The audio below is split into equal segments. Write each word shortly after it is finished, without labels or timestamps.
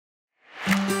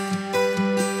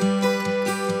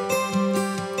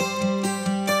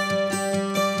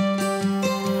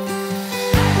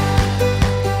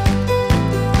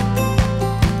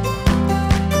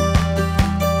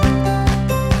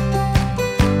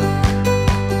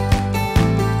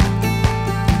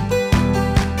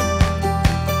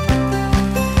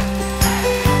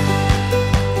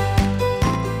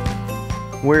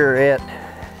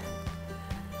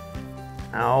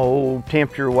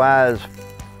temperature-wise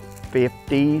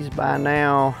 50s by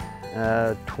now.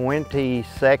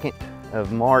 22nd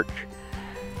of March.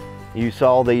 You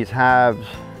saw these hives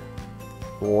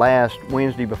last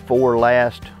Wednesday before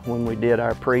last when we did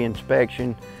our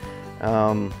pre-inspection.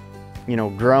 You know,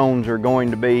 drones are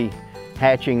going to be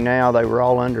hatching now. They were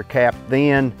all under cap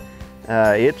then.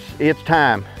 It's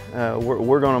time.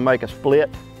 We're going to make a split.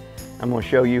 I'm going to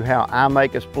show you how I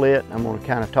make a split. I'm going to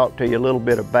kind of talk to you a little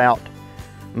bit about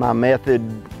my method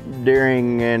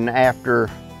during and after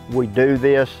we do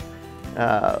this.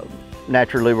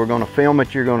 Naturally, we're going to film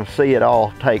it. You're going to see it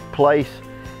all take place.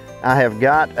 I have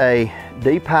got a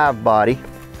deep hive body.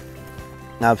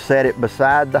 I've set it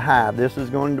beside the hive. This is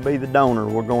going to be the donor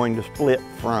we're going to split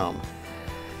from.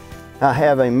 I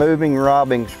have a moving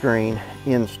robbing screen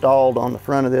installed on the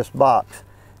front of this box.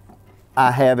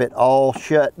 I have it all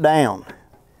shut down.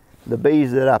 The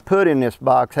bees that I put in this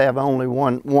box have only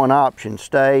one option,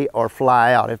 stay or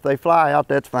fly out. If they fly out,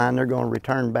 that's fine. They're going to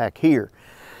return back here.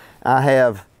 I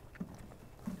have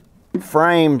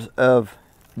frames of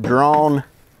drawn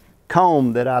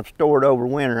comb that I've stored over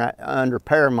winter under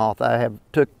paramoth. I have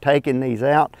taken these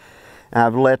out.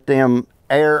 I've let them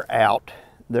air out.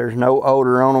 There's no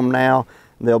odor on them now.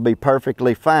 They'll be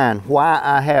perfectly fine. Why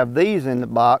I have these in the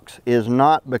box is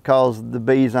not because the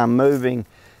bees I'm moving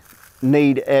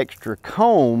need extra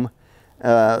comb.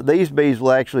 These bees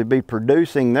will actually be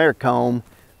producing their comb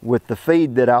with the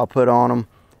feed that I'll put on them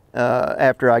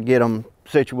after I get them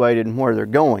situated and where they're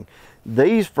going.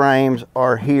 These frames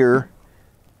are here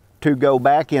to go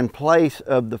back in place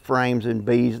of the frames and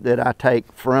bees that I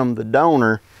take from the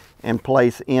donor and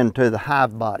place into the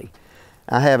hive body.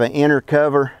 I have an inner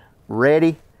cover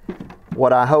ready.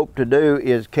 What I hope to do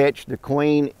is catch the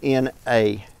queen in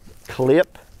a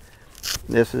clip.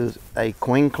 This is a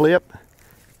queen clip.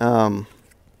 I'll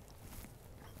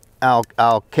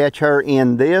catch her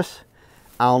in this.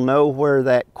 I'll know where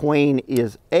that queen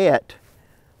is at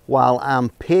while I'm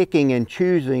picking and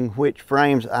choosing which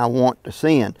frames I want to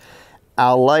send.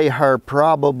 I'll lay her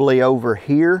probably over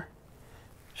here.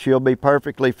 She'll be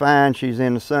perfectly fine. She's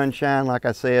in the sunshine. Like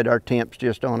I said, our temp's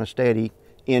just on a steady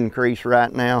increase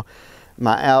right now.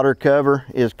 My outer cover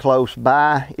is close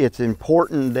by. It's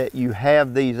important that you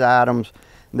have these items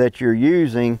that you're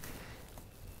using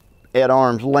at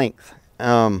arm's length.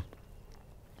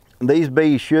 These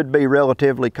bees should be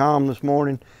relatively calm this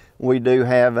morning. We do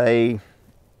have a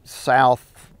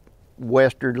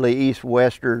southwesterly, east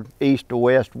to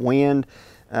west wind.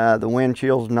 The wind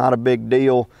chill's not a big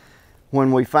deal.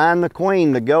 When we find the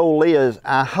queen, the goal is,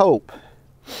 I hope,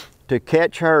 to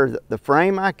catch her. The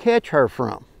frame I catch her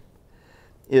from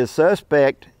is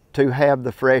suspect to have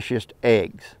the freshest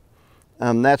eggs.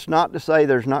 That's not to say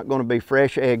there's not going to be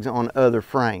fresh eggs on other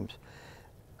frames.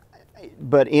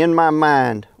 But in my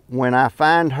mind, when I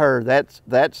find her, that's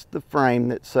the frame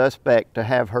that's suspect to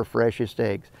have her freshest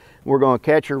eggs. We're going to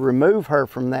catch her, remove her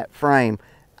from that frame.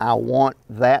 I want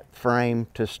that frame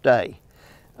to stay.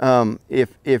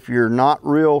 If you're not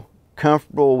real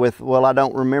comfortable with, well, I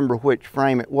don't remember which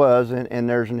frame it was, and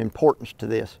there's an importance to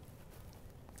this.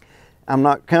 I'm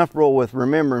not comfortable with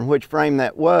remembering which frame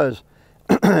that was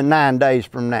 9 days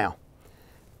from now.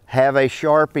 Have a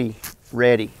Sharpie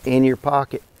ready in your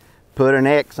pocket. Put an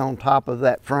X on top of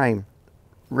that frame,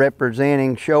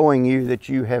 representing, showing you that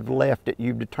you have left it.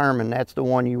 You've determined that's the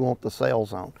one you want the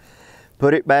cells on.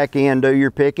 Put it back in, do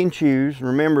your pick and choose.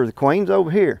 Remember, the queen's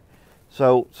over here.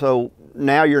 So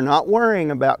now you're not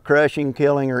worrying about crushing,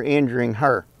 killing, or injuring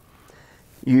her.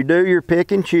 You do your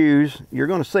pick and choose. You're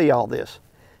going to see all this.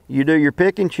 You do your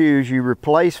pick and choose. You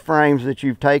replace frames that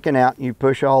you've taken out, and you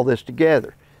push all this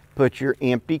together. Put your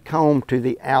empty comb to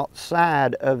the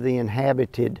outside of the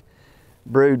inhabited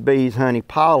brood bees, honey,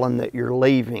 pollen that you're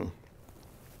leaving.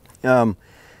 I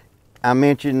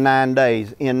mentioned 9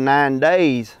 days. In 9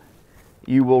 days,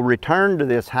 you will return to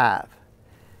this hive.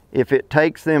 If it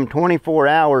takes them 24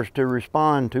 hours to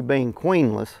respond to being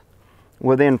queenless,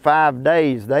 within 5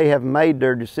 days, they have made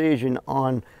their decision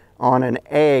on an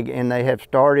egg, and they have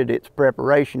started its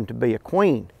preparation to be a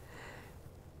queen.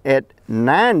 At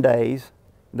 9 days,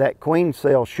 that queen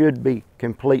cell should be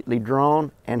completely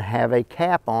drawn and have a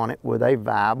cap on it with a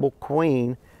viable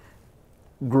queen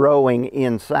growing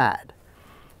inside.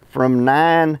 From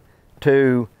 9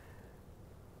 to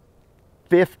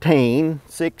 15,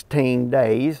 16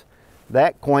 days,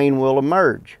 that queen will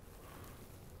emerge.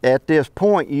 At this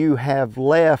point, you have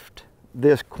left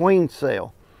this queen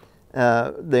cell.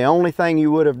 The only thing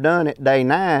you would have done at day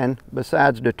 9,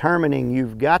 besides determining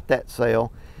you've got that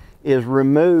cell, is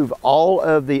remove all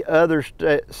of the other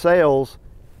cells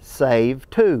save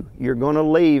 2. You're going to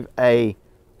leave a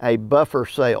buffer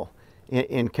cell.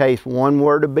 in case one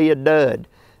were to be a dud.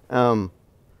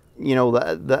 You know,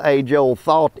 the age-old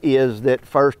thought is that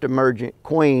first emergent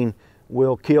queen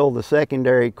will kill the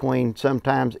secondary queen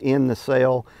sometimes in the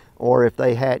cell, or if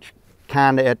they hatch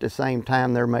kind of at the same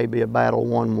time, there may be a battle,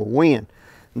 one will win.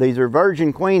 These are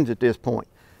virgin queens at this point.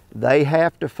 They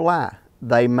have to fly.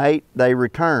 They mate, they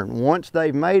return. Once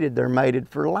they've mated, they're mated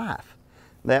for life.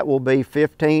 That will be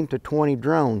 15 to 20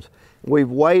 drones. We've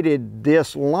waited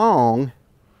this long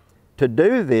to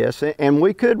do this, and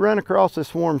we could run across a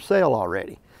swarm cell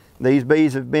already. These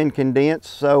bees have been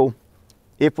condensed, so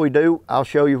if we do, I'll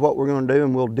show you what we're going to do,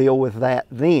 and we'll deal with that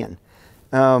then.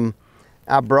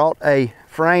 I brought a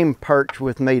frame perch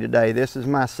with me today. This is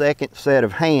my second set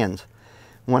of hands.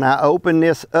 When I open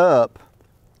this up,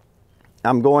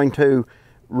 I'm going to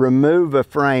remove a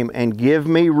frame and give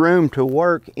me room to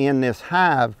work in this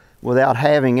hive without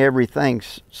having everything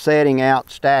setting out,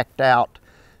 stacked out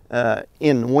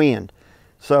in the wind.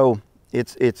 So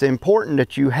it's important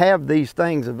that you have these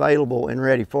things available and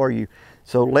ready for you.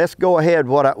 So let's go ahead.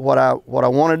 What I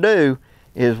want to do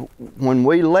is, when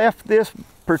we left this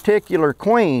particular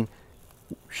queen,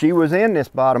 she was in this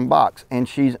bottom box and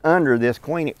she's under this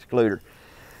queen excluder.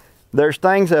 There's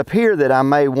things up here that I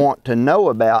may want to know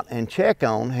about and check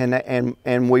on,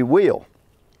 and we will.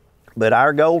 But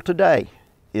our goal today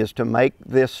is to make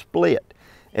this split.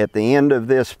 At the end of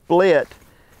this split,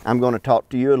 I'm going to talk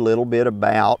to you a little bit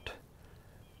about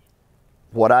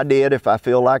what I did if I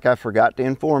feel like I forgot to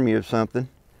inform you of something.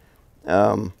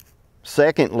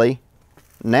 Secondly,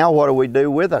 now what do we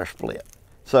do with our split?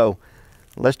 So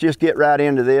let's just get right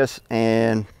into this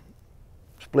and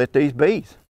split these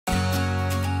bees.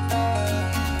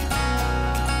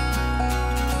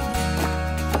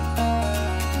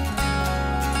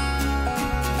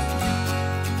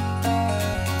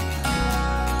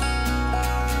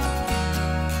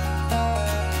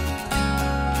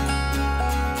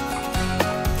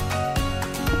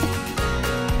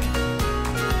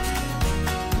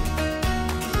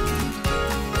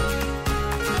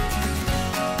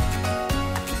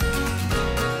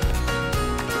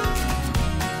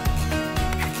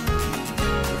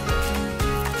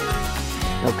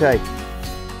 Okay,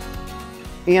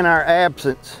 in our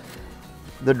absence,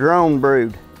 the drone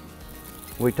brood.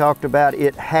 We talked about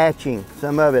it hatching,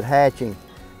 some of it hatching.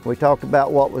 We talked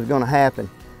about what was going to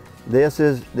happen. This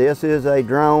is a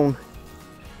drone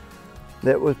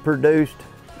that was produced,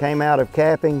 came out of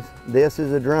cappings. This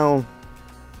is a drone,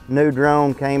 new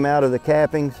drone, came out of the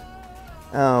cappings.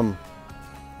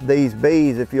 These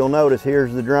bees, if you'll notice,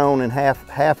 here's the drone and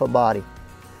half a body.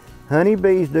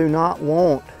 Honeybees do not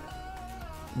want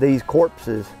these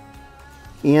corpses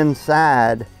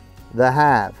inside the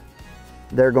hive.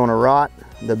 They're going to rot.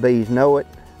 The bees know it.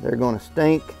 They're going to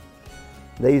stink.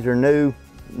 These are new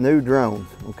drones,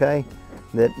 okay,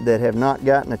 that have not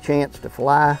gotten a chance to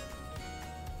fly.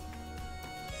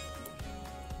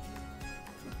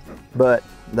 But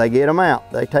they get them out.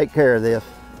 They take care of this,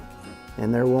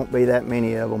 and there won't be that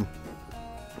many of them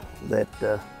that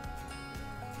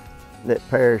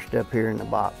perished up here in the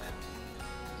box.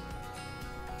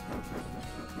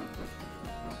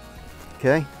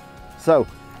 Okay, so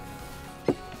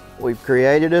we've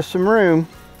created us some room.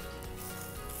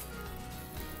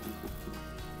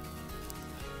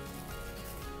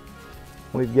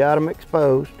 We've got them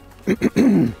exposed.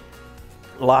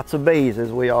 Lots of bees,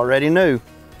 as we already knew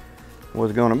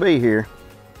was going to be here.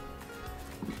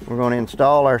 We're going to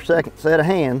install our second set of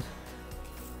hands.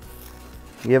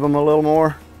 Give them a little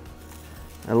more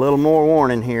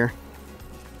warning here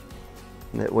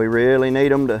that we really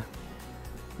need them to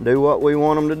do what we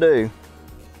want them to do.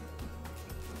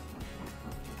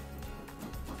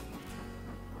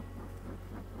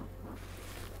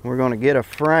 We're going to get a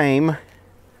frame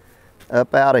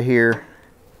up out of here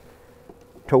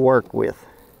to work with.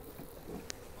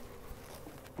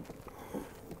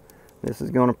 This is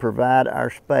going to provide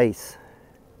our space.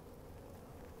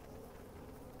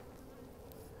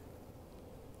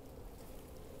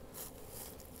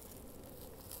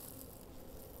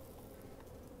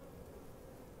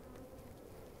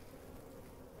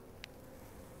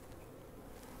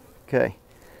 Okay,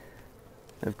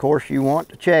 of course you want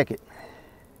to check it.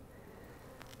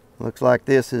 Looks like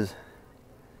this is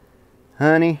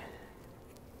honey,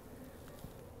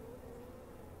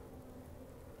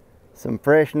 some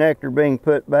fresh nectar being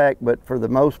put back, but for the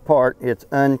most part it's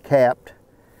uncapped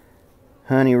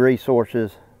honey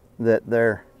resources that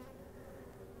they're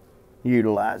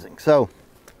utilizing. So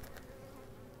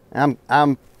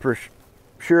I'm for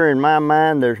sure in my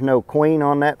mind there's no queen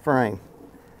on that frame.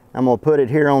 I'm going to put it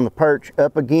here on the perch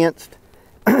up against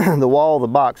the wall of the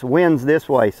box. The wind's this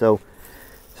way, so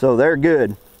So they're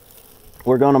good.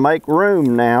 We're going to make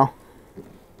room now,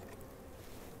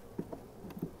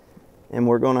 and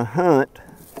we're going to hunt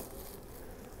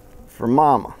for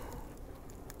mama.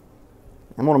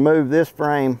 I'm going to move this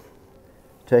frame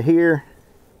to here,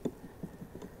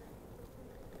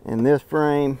 and this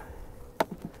frame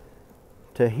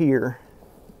to here.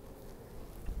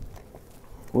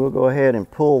 We'll go ahead and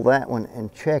pull that one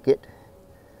and check it.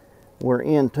 We're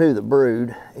into the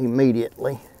brood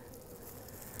immediately.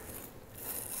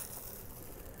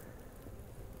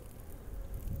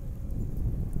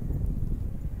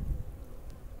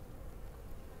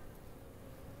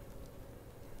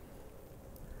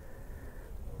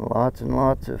 Lots and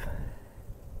lots of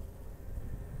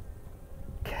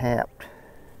capped.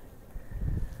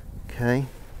 Okay,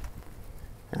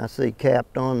 I see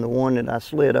capped on the one that I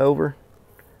slid over.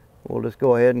 We'll just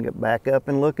go ahead and get back up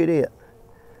and look at it.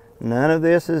 None of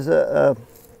this is a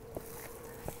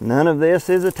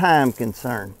time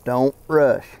concern. Don't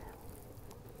rush.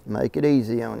 Make it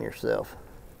easy on yourself.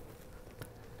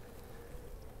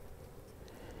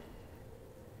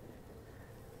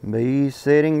 Bees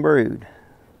sitting brood.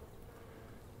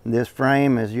 This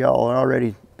frame, as y'all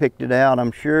already picked it out,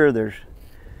 I'm sure there's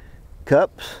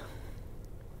cups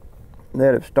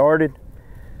that have started.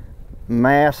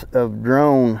 Mass of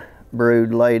drone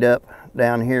brood laid up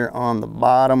down here on the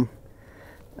bottom.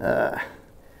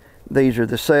 These are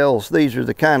the cells. These are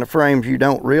the kind of frames you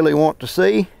don't really want to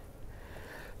see.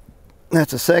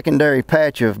 That's a secondary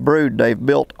patch of brood they've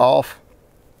built off.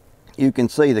 You can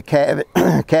see the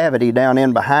cavity down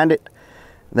in behind it.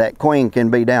 That queen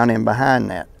can be down in behind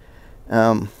that.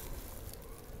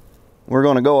 We're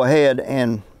going to go ahead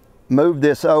and move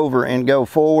this over and go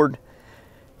forward.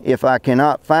 If I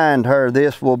cannot find her,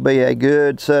 this will be a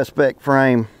good suspect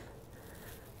frame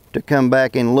to come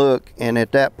back and look, and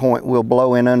at that point we'll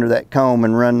blow in under that comb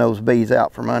and run those bees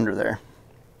out from under there.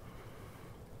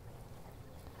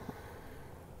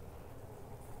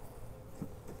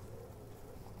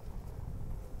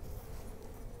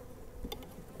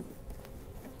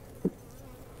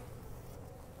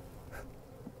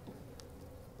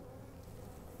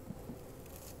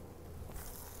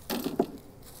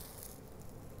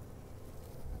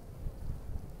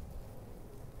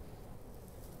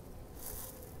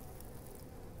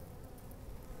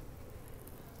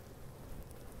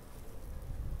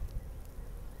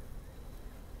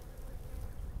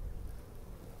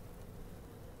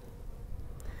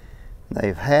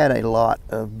 They've had a lot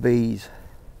of bees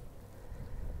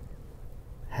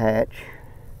hatch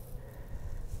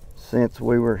since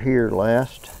we were here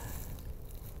last.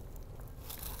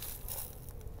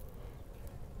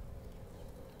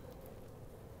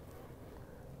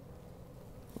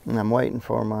 And I'm waiting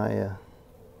for my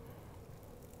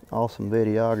awesome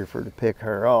videographer to pick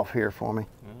her off here for me.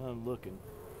 I'm looking.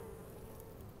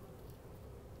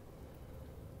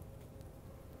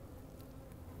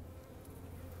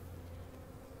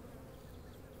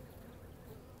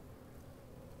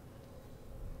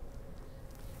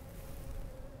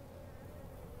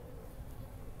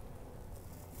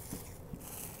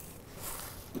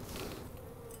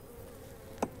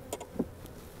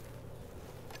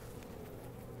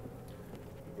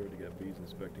 Got bees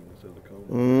inspecting this other comb.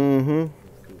 Mm-hmm.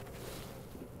 That's cool.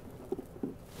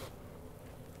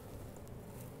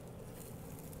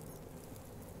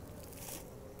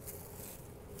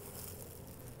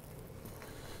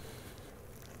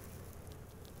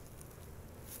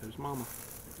 There's mama.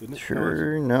 Isn't it?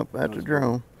 Sure, nope, that's a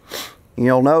drone.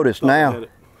 You'll notice now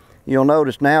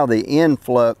the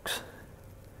influx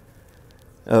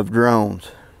of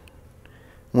drones.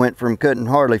 Went from couldn't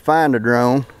hardly find a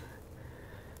drone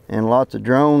and lots of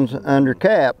drones under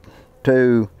cap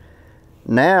to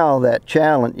now that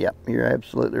challenge. Yep, you're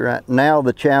absolutely right. Now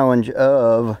the challenge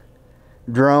of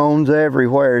drones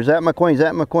everywhere. Is that my queen? Is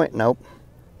that my queen? Nope,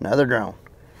 another drone.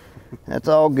 That's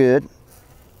all good.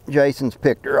 Jason's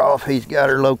picked her off. He's got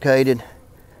her located.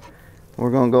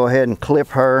 We're going to go ahead and clip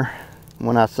her.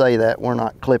 When I say that, we're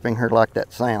not clipping her like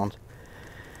that sounds.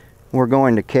 We're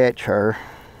going to catch her.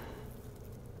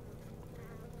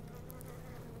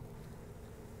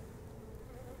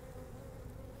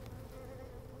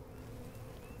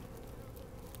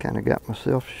 Kind of got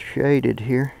myself shaded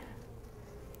here.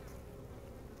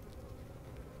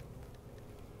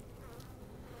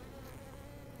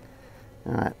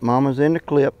 All right, mama's in the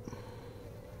clip.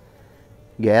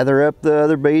 Gather up the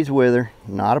other bees with her.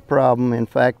 Not a problem. In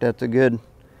fact, that's a good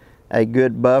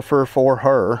buffer for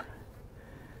her.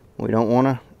 We don't want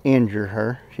to injure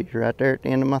her. She's right there at the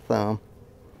end of my thumb.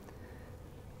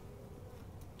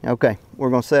 Okay, we're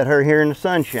going to set her here in the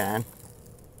sunshine.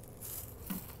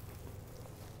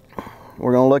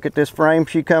 We're going to look at this frame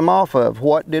she come off of.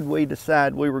 What did we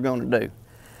decide we were going to do?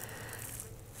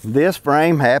 This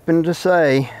frame happened to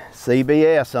say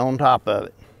CBS on top of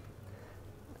it.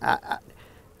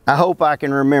 I hope I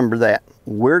can remember that.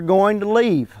 We're going to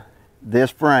leave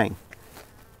this frame.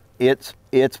 It's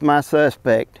my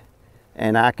suspect,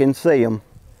 and I can see them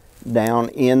down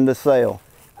in the cell.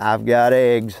 I've got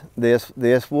eggs.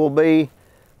 This will be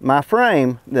my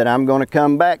frame that I'm going to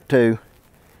come back to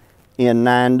in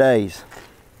 9 days.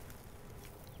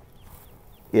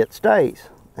 It stays,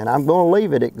 and I'm going to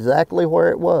leave it exactly where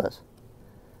it was.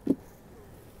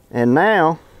 And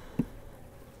now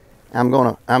I'm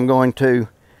going to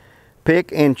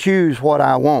pick and choose what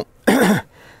I want.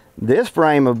 This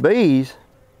frame of bees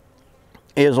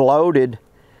is loaded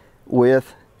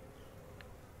with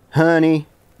honey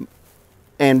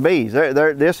and bees.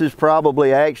 This is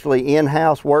probably actually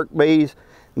in-house work bees.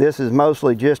 This is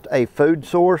mostly just a food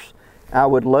source. I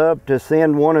would love to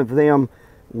send one of them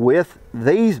with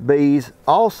these bees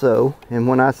also. And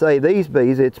when I say these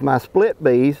bees, it's my split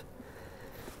bees.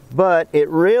 But it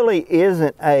really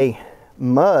isn't a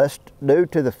must due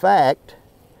to the fact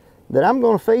that I'm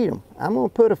going to feed them. I'm going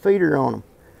to put a feeder on them.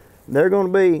 They're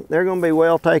going to be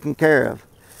well taken care of.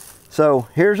 So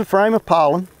here's a frame of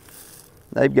pollen.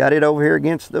 They've got it over here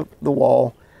against the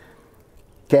wall.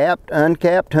 Capped,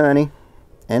 uncapped honey,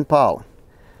 and pollen.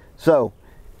 So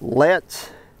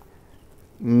let's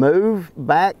move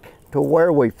back to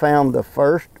where we found the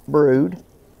first brood.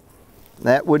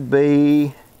 That would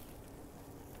be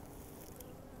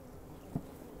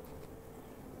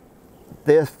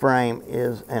this frame.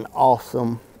 Is an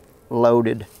awesome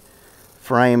loaded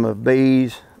frame of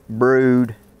bees,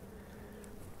 brood.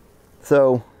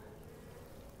 So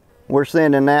we're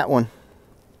sending that one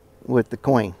with the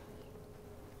queen.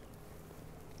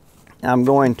 I'm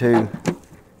going to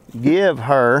give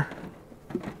her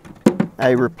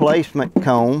a replacement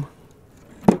comb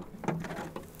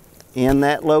in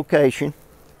that location.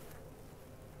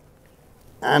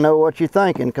 I know what you're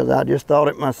thinking because I just thought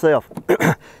it myself.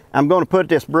 I'm going to put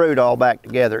this brood all back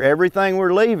together. Everything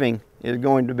we're leaving is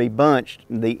going to be bunched,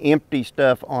 the empty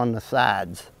stuff on the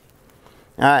sides.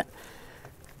 All right,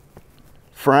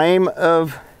 frame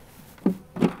of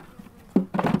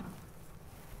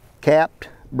capped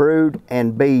brood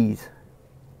and bees.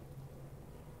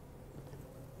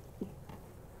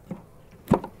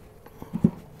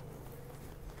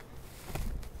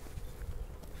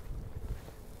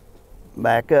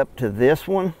 Back up to this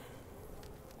one.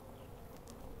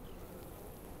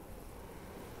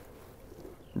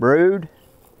 Brood,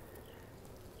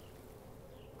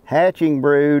 hatching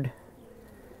brood,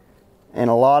 and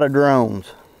a lot of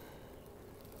drones.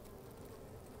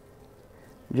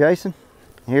 Jason,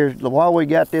 while we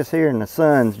got this here and the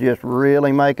sun's just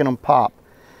really making them pop.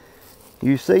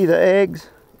 You see the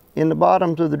eggs in the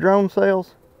bottoms of the drone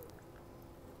cells?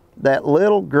 That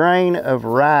little grain of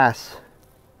rice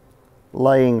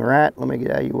laying right, let me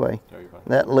get out of your way.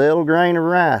 That little grain of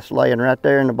rice laying right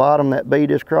there in the bottom that bee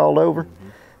just crawled over.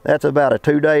 That's about a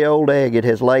 2-day-old egg it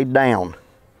has laid down.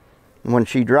 When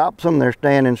she drops them, they're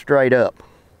standing straight up.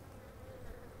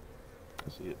 I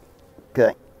see it.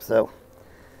 Okay, so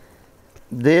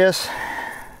this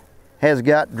has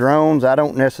got drones. I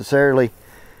don't necessarily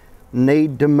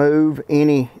need to move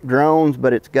any drones,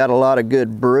 but it's got a lot of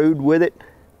good brood with it.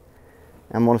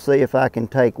 I'm going to see if I can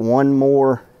take one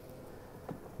more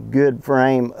good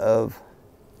frame of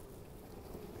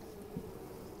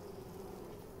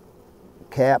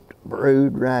capped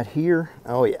brood right here.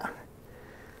 Oh yeah,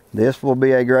 this will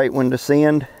be a great one to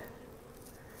send.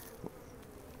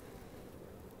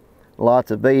 Lots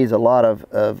of bees, a lot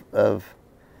of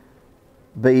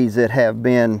bees that have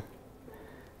been,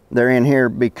 they're in here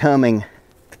becoming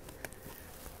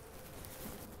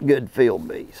good field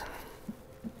bees.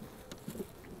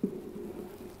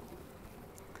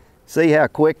 See how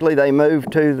quickly they move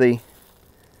to the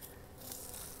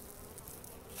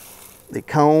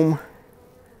comb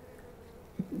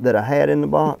that I had in the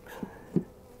box.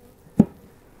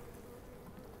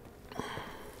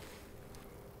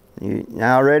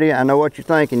 I know what you're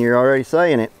thinking. You're already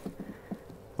saying it.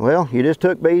 Well, you just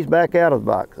took bees back out of the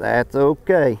box. That's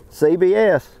okay.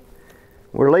 CBS.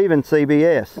 We're leaving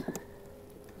CBS.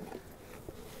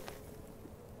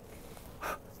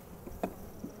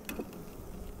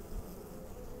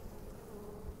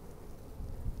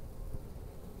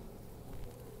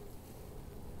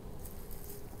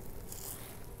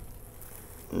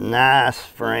 Nice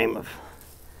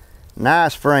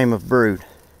frame of brood.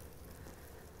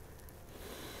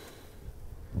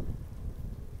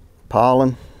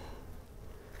 Pollen.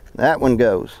 That one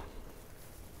goes.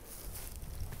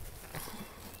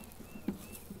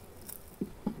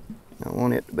 I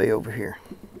want it to be over here.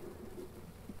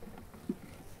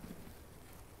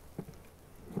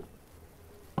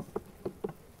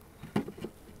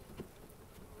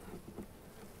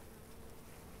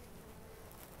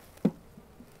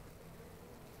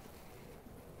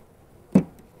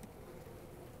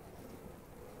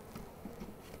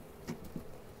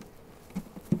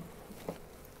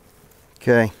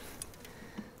 Okay,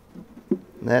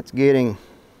 that's getting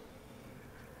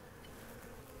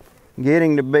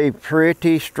to be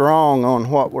pretty strong on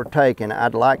what we're taking.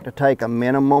 I'd like to take a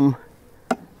minimum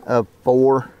of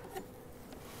 4.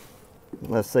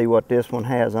 Let's see what this one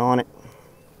has on it.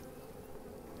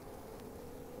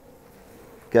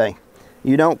 Okay,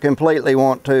 you don't completely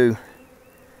want to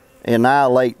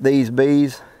annihilate these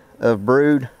bees of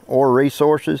brood or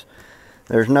resources.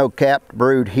 There's no capped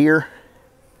brood here,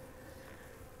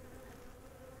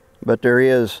 but there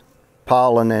is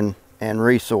pollen and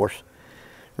resource.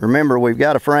 Remember, we've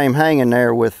got a frame hanging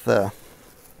there with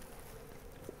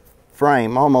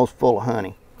frame almost full of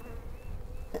honey,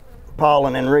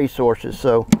 pollen and resources.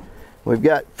 So we've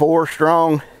got 4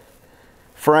 strong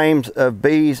frames of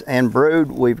bees and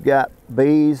brood. We've got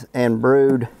bees and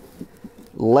brood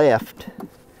left.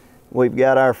 We've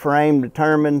got our frame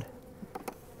determined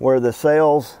where the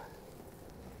cells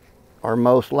are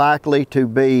most likely to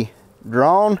be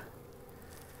drawn.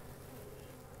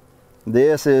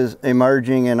 This is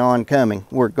emerging and oncoming.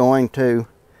 We're going to,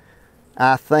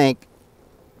 I think,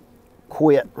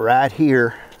 quit right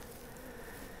here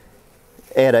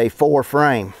at a 4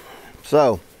 frame.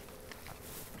 So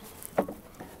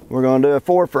we're going to do a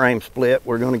 4 frame split.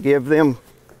 We're going to give them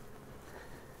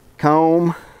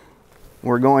comb.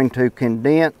 We're going to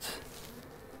condense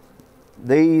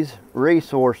these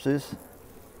resources .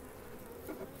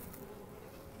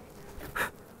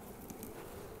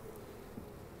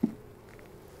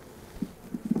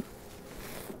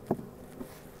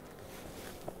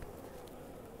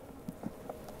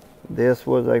 This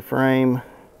was a frame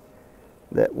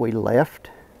that we left.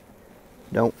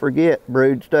 Don't forget,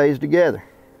 brood stays together.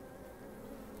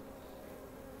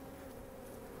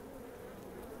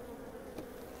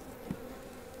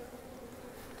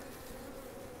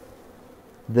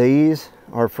 These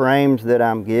are frames that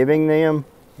I'm giving them.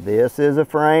 This is a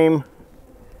frame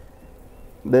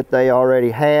that they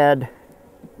already had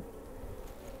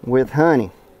with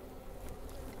honey.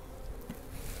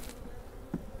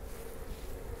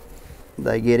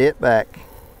 They get it back.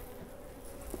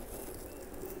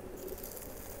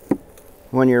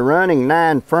 When you're running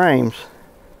 9 frames,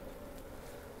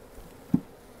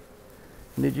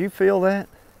 did you feel that?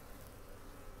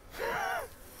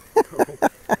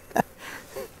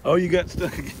 Oh, you got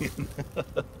stuck again.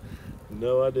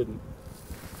 No, I didn't.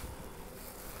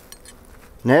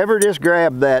 Never just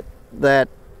grab that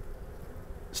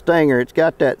stinger. It's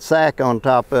got that sack on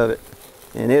top of it.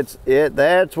 And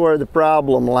that's where the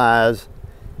problem lies.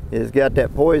 It's got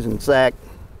that poison sac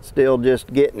still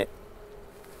just getting it.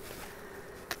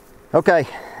 Okay,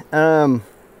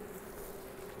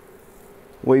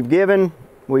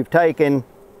 we've taken.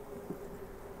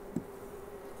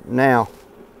 Now,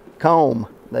 comb.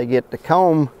 They get the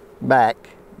comb back.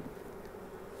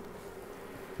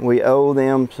 We owe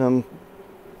them some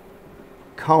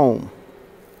comb.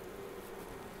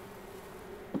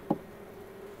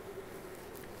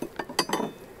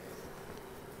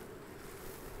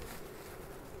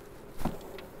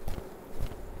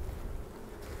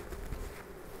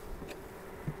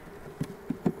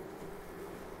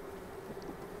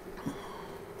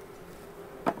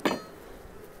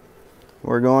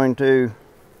 We're going to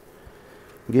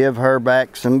give her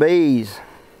back some bees.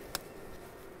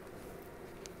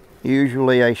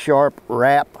 Usually a sharp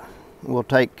wrap will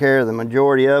take care of the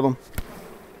majority of them.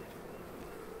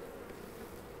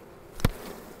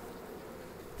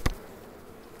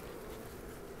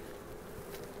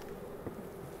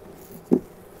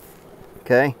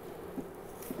 Okay.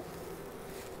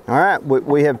 All right,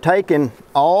 we have taken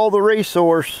all the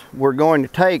resource we're going to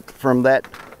take from that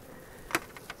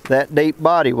deep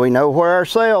body. We know where our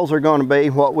cells are going to be.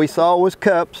 What we saw was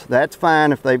cups. That's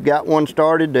fine. If they've got one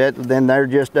started, then they're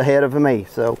just ahead of me.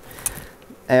 So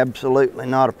absolutely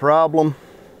not a problem.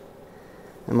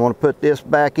 I'm going to put this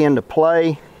back into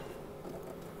play.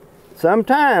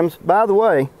 Sometimes, by the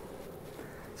way,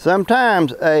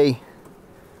 sometimes a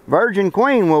virgin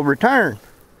queen will return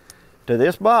to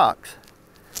this box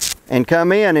and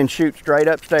come in and shoot straight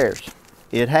upstairs.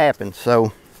 It happens.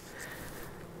 So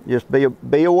just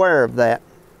be aware of that.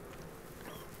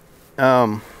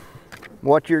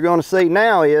 What you're going to see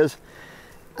now is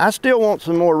I still want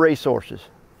some more resources.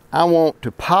 I want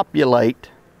to populate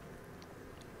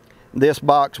this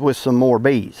box with some more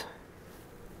bees.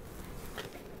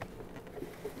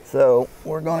 So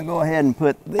we're going to go ahead and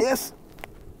put this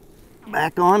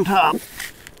back on top.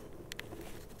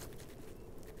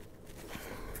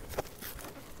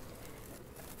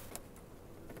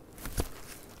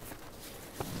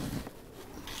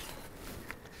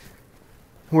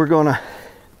 We're going to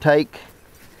take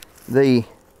the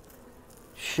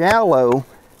shallow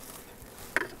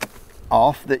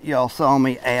off that y'all saw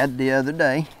me add the other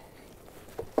day.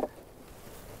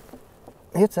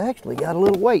 It's actually got a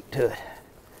little weight to it.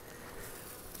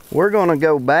 We're going to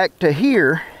go back to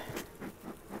here.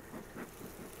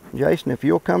 Jason, if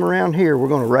you'll come around here, we're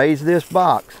going to raise this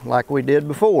box like we did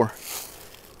before.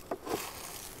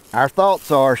 Our thoughts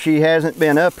are she hasn't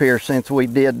been up here since we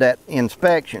did that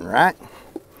inspection, right?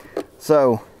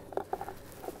 So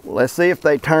let's see if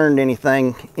they turned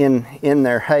anything in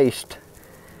their haste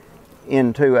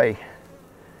into a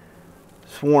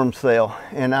swarm cell.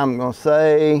 And I'm going to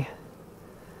say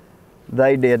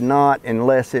they did not,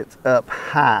 unless it's up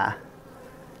high.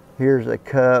 Here's a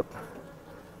cup.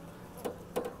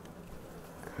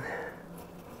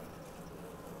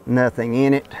 Nothing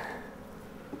in it.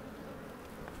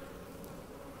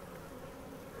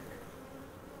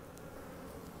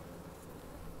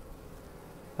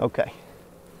 Okay,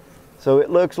 so it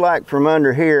looks like from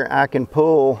under here I can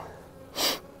pull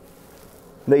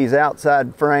these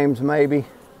outside frames, maybe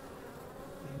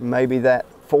that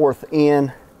fourth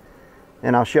in,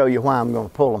 and I'll show you why I'm going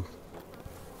to pull them.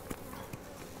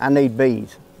 I need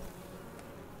bees.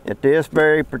 At this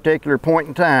very particular point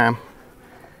in time,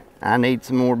 I need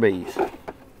some more bees.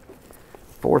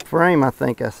 Fourth frame, I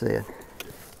think I said.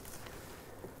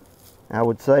 I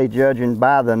would say, judging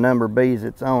by the number of bees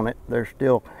that's on it, they're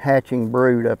still hatching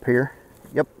brood up here.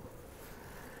 Yep.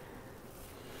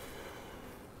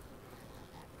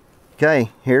 Okay,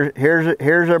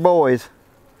 here's our boys.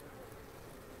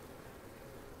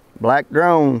 Black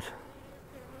drones.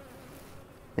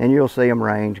 And you'll see them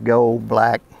range, gold,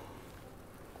 black.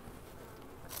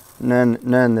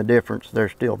 None the difference, they're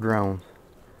still drones.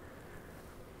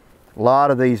 A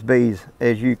lot of these bees,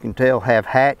 as you can tell, have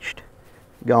hatched,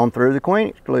 gone through the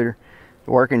queen excluder. It's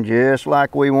working just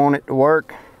like we want it to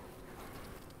work.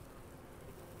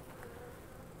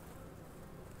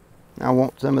 I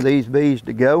want some of these bees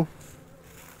to go.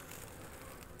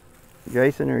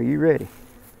 Jason, are you ready?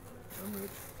 I'm ready.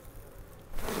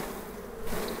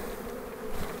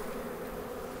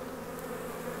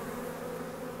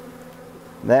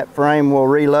 That frame will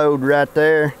reload right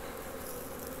there.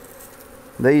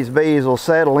 These bees will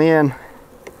settle in.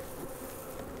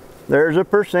 There's a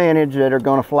percentage that are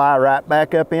going to fly right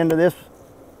back up into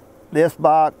this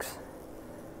box,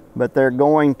 but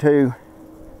they'll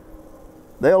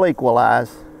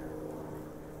equalize.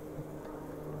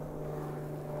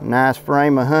 Nice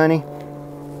frame of honey.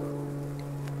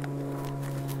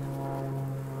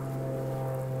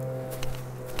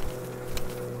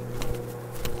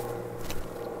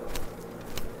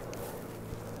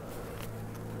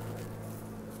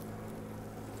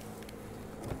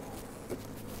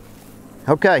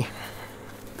 Okay,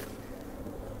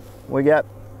 we got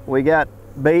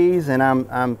bees, and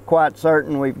I'm quite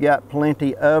certain we've got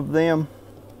plenty of them,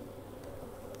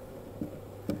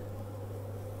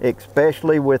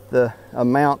 especially with the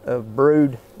amount of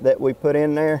brood that we put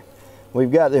in there.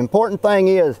 We've got, the important thing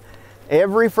is,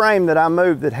 every frame that I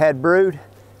moved that had brood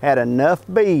had enough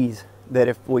bees that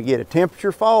if we get a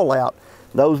temperature fallout,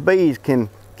 those bees can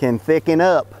thicken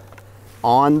up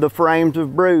on the frames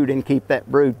of brood and keep that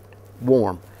brood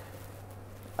warm,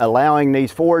 allowing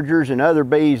these foragers and other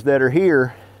bees that are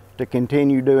here to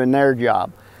continue doing their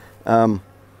job.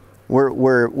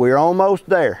 We're almost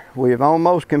there. We have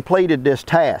almost completed this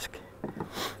task.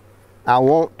 I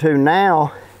want to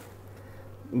now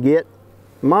get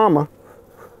Mama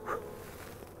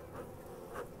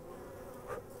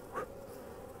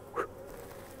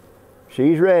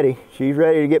she's ready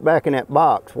to get back in that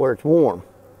box where it's warm.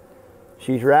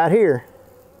 She's right here.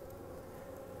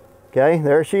 Okay,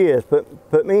 there she is.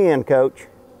 Put me in, Coach.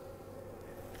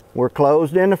 We're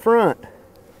closed in the front.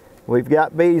 We've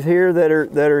got bees here that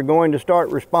are going to start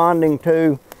responding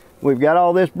to, we've got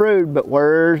all this brood, but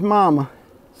where's Mama?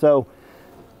 So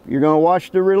you're going to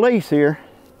watch the release here.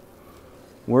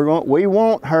 We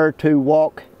want her to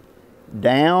walk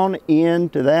down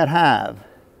into that hive.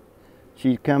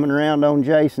 She's coming around on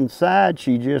Jason's side.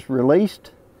 She just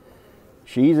released.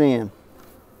 She's in.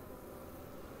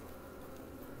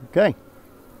 Okay,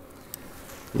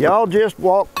 y'all just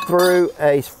walk through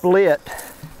a split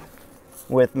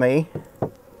with me.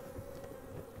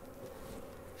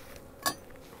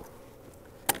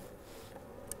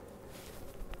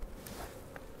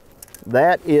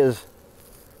 That is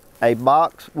a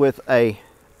box with a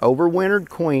overwintered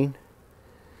queen.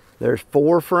 There's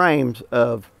 4 frames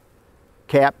of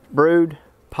capped brood,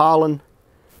 pollen,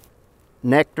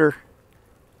 nectar,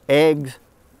 eggs,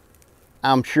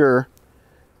 I'm sure,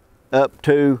 up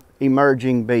to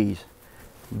emerging bees.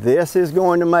 This is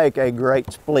going to make a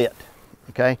great split,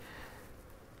 okay?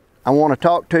 I want to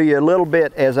talk to you a little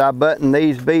bit as I button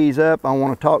these bees up. I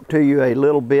want to talk to you a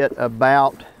little bit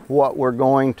about what we're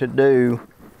going to do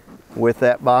with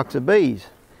that box of bees.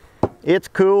 It's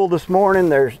cool this morning.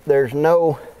 There's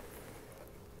no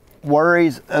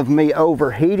worries of me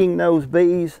overheating those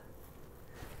bees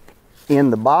in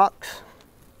the box.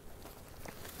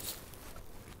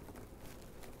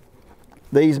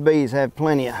 These bees have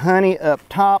plenty of honey up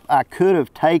top. I could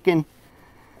have taken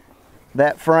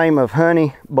that frame of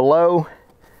honey below,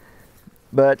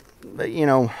 but you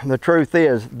know, the truth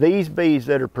is these bees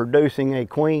that are producing a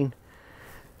queen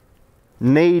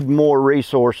need more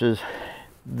resources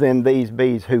than these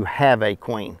bees who have a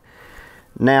queen.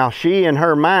 Now, she in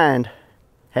her mind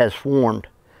has swarmed.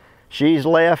 She's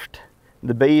left,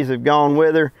 the bees have gone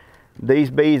with her.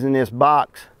 These bees in this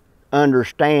box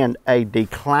understand a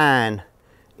decline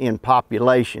in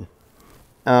population.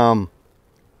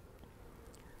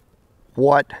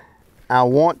 What I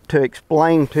want to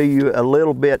explain to you a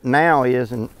little bit now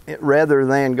is, and rather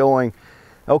than going,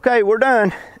 okay, we're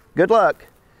done, good luck,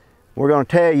 we're going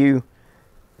to tell you,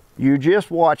 you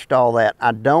just watched all that.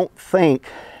 I don't think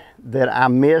that I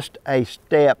missed a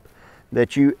step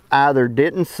that you either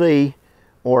didn't see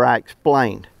or I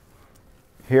explained.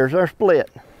 Here's our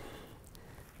split.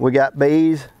 We got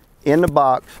bees in the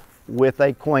box with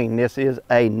a queen. This is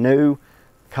a new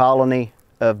colony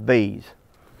of bees.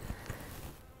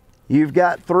 You've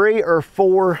got 3 or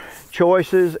 4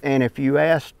 choices, and if you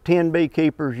ask 10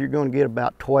 beekeepers, you're going to get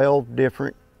about 12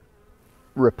 different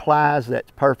replies.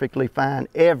 That's perfectly fine.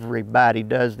 Everybody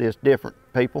does this different,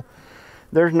 people.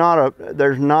 There's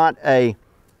not a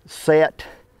set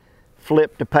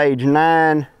flip to page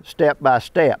 9 step by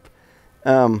step.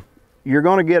 You're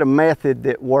going to get a method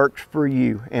that works for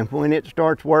you, and when it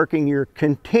starts working, you're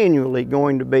continually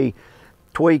going to be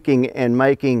tweaking and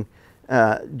making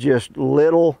just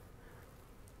little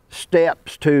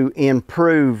steps to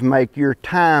improve, make your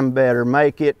time better,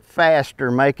 make it faster,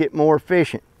 make it more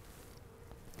efficient.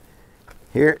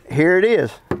 Here it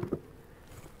is.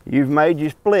 You've made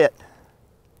your split.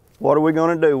 What are we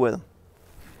going to do with them?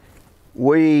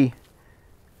 We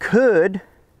could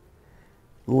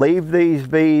leave these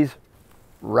bees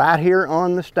right here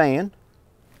on the stand,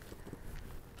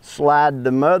 slide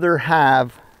the mother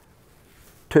hive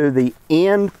to the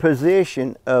end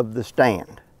position of the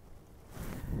stand,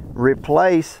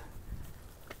 replace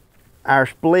our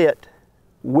split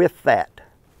with that,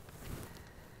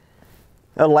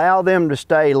 allow them to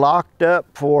stay locked up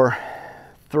for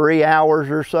 3 hours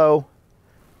or so,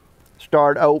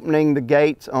 start opening the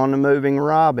gates on the moving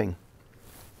robbing.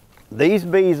 These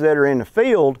bees that are in the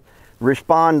field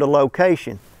respond to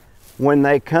location. When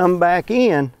they come back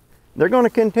in, they're going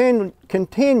to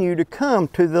continue to come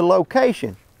to the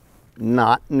location,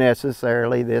 not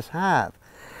necessarily this hive.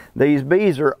 These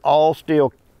bees are all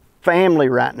still family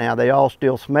right now. They all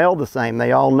still smell the same.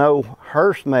 They all know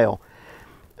her smell.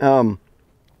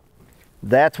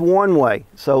 That's one way.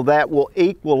 So that will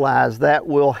equalize, that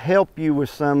will help you with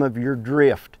some of your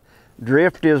drift.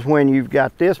 Drift is when you've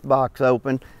got this box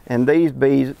open and these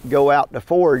bees go out to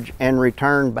forage and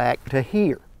return back to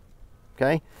here.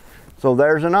 Okay? So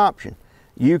there's an option.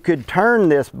 You could turn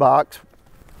this box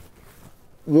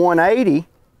 180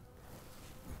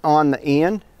 on the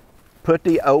end, put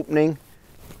the opening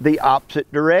the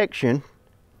opposite direction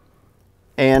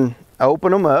and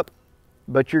open them up,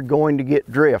 but you're going to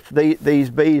get drift. These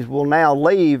bees will now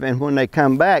leave, and when they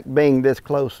come back, being this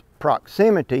close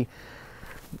proximity,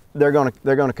 they're going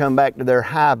to come back to their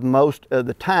hive most of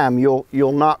the time.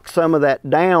 You'll knock some of that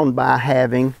down by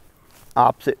having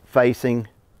opposite facing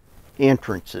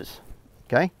entrances.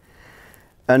 Okay?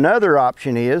 Another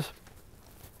option is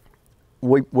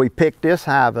we pick this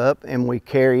hive up and we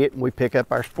carry it, and we pick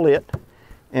up our split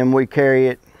and we carry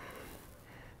it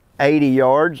 80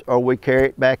 yards, or we carry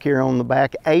it back here on the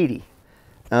back 80.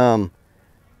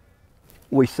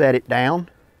 We set it down,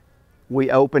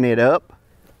 we open it up.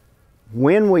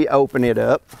 When we open it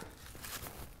up,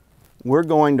 we're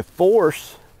going to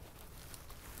force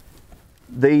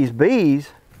these bees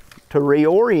to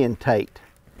reorientate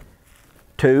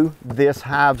to this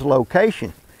hive's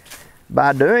location.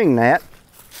 By doing that,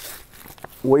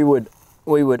 we would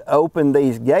open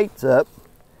these gates up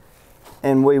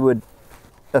and we would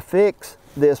affix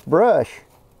this brush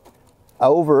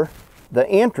over the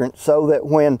entrance so that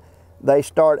when they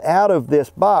start out of this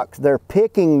box. They're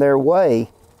picking their way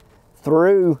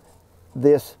through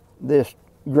this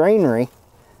greenery.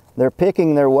 They're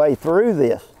picking their way through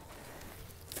this.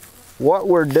 What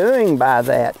we're doing by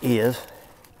that is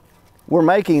we're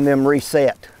making them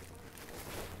reset.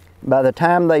 By the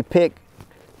time they pick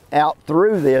out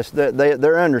through this,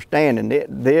 they're understanding it.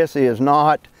 This is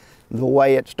not the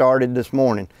way it started this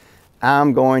morning.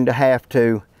 I'm going to have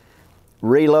to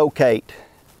relocate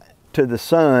to the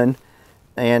sun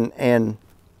and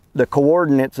the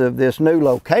coordinates of this new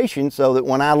location so that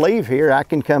when I leave here, I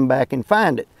can come back and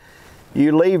find it.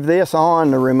 You leave this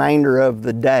on the remainder of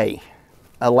the day,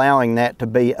 allowing that to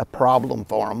be a problem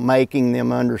for them, making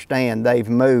them understand they've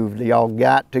moved. Y'all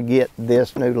got to get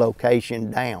this new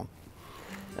location down.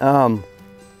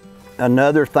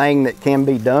 Another thing that can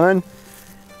be done,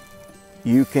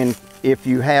 you can, if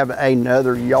you have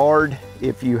another yard,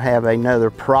 if you have another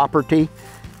property,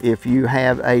 if you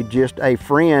have just a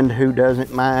friend who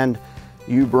doesn't mind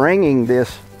you bringing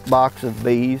this box of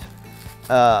bees,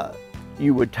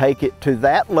 you would take it to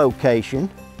that location.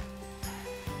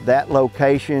 That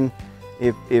location,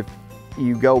 if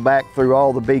you go back through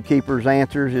all the Beekeeper's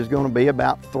answers, is going to be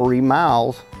about 3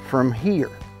 miles from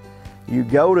here. You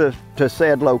go to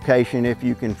said location if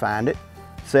you can find it,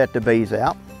 set the bees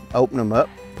out, open them up,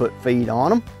 put feed on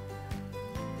them.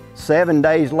 7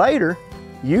 days later,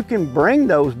 you can bring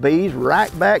those bees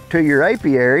right back to your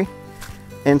apiary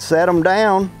and set them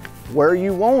down where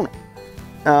you want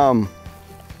them.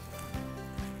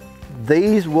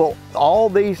 All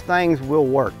these things will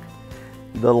work.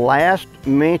 The last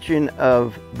mention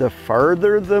of the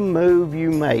further the move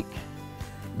you make,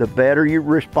 the better your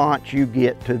response you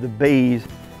get to the bees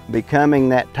becoming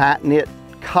that tight-knit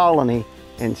colony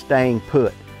and staying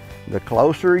put. The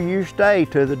closer you stay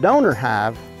to the donor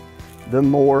hive, the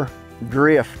more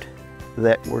drift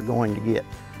that we're going to get.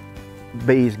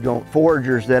 Bees,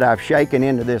 foragers that I've shaken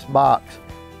into this box,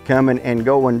 coming and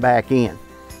going back in,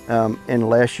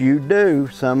 unless you do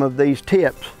some of these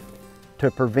tips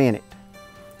to prevent it.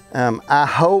 I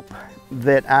hope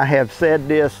that I have said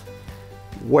this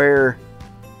where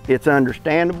it's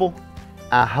understandable.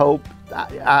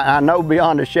 I know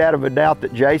beyond a shadow of a doubt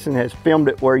that Jason has filmed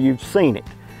it where you've seen it.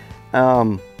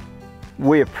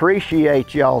 We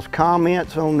appreciate y'all's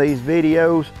comments on these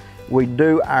videos. We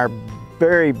do our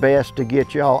very best to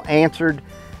get y'all answered.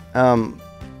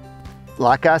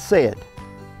 Like I said,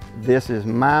 this is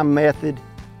my method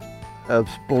of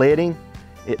splitting.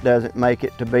 It doesn't make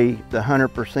it to be the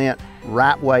 100%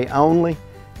 right way only.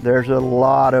 There's a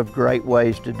lot of great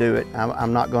ways to do it.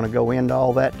 I'm not going to go into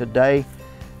all that today.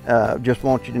 Just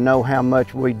want you to know how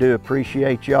much we do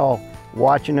appreciate y'all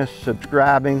watching us,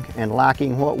 subscribing, and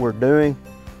liking what we're doing.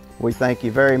 We thank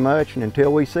you very much, and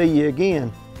until we see you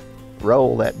again,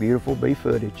 roll that beautiful bee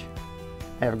footage.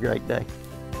 Have a great day.